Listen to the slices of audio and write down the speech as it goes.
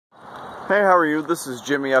Hey, how are you? This is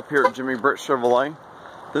Jimmy up here at Jimmy Britt Chevrolet.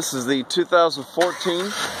 This is the 2014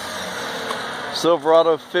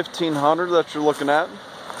 Silverado 1500 that you're looking at.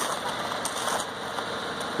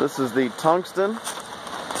 This is the tungsten,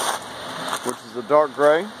 which is a dark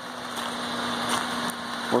gray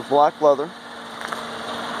with black leather.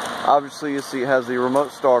 Obviously, you see it has the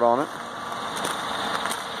remote start on it.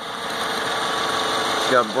 It's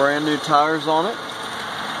got brand new tires on it.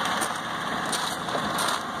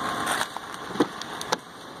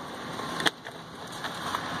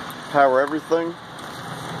 Power everything.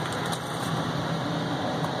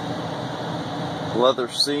 Leather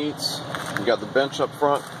seats. You got the bench up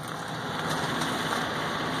front.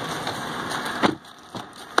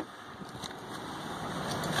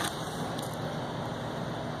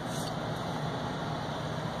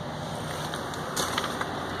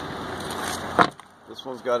 This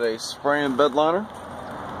one's got a spray-in bed liner.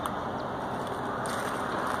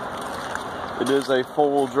 It is a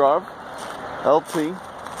four-wheel drive LT.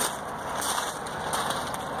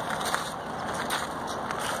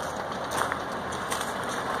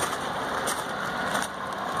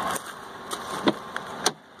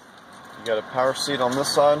 You got a power seat on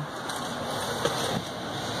this side.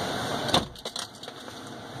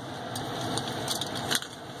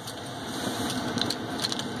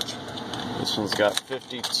 This one's got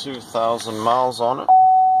 52,000 miles on it.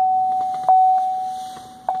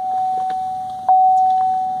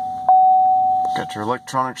 Got your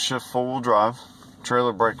electronic shift four-wheel drive,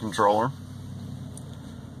 trailer brake controller,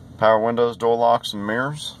 power windows, door locks, and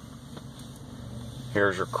mirrors.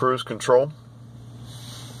 Here's your cruise control.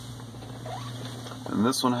 And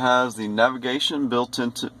this one has the navigation built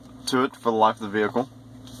into it for the life of the vehicle.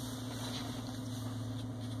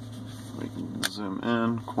 We can zoom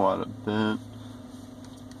in quite a bit.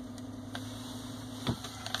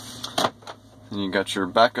 And you got your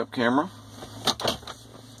backup camera.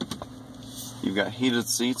 You've got heated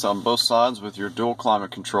seats on both sides with your dual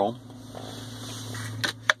climate control.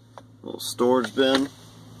 Little storage bin.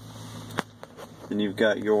 Then you've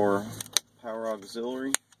got your power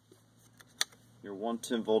auxiliary. Your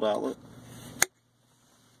 110-volt outlet.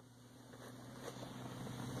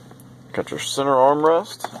 Got your center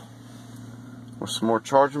armrest with some more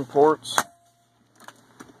charging ports.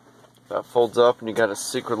 That folds up and you got a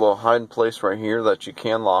secret little hiding place right here that you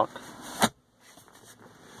can lock.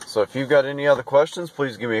 So if you've got any other questions,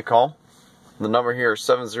 please give me a call. The number here is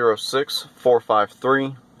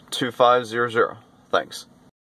 706-453-2500. Thanks.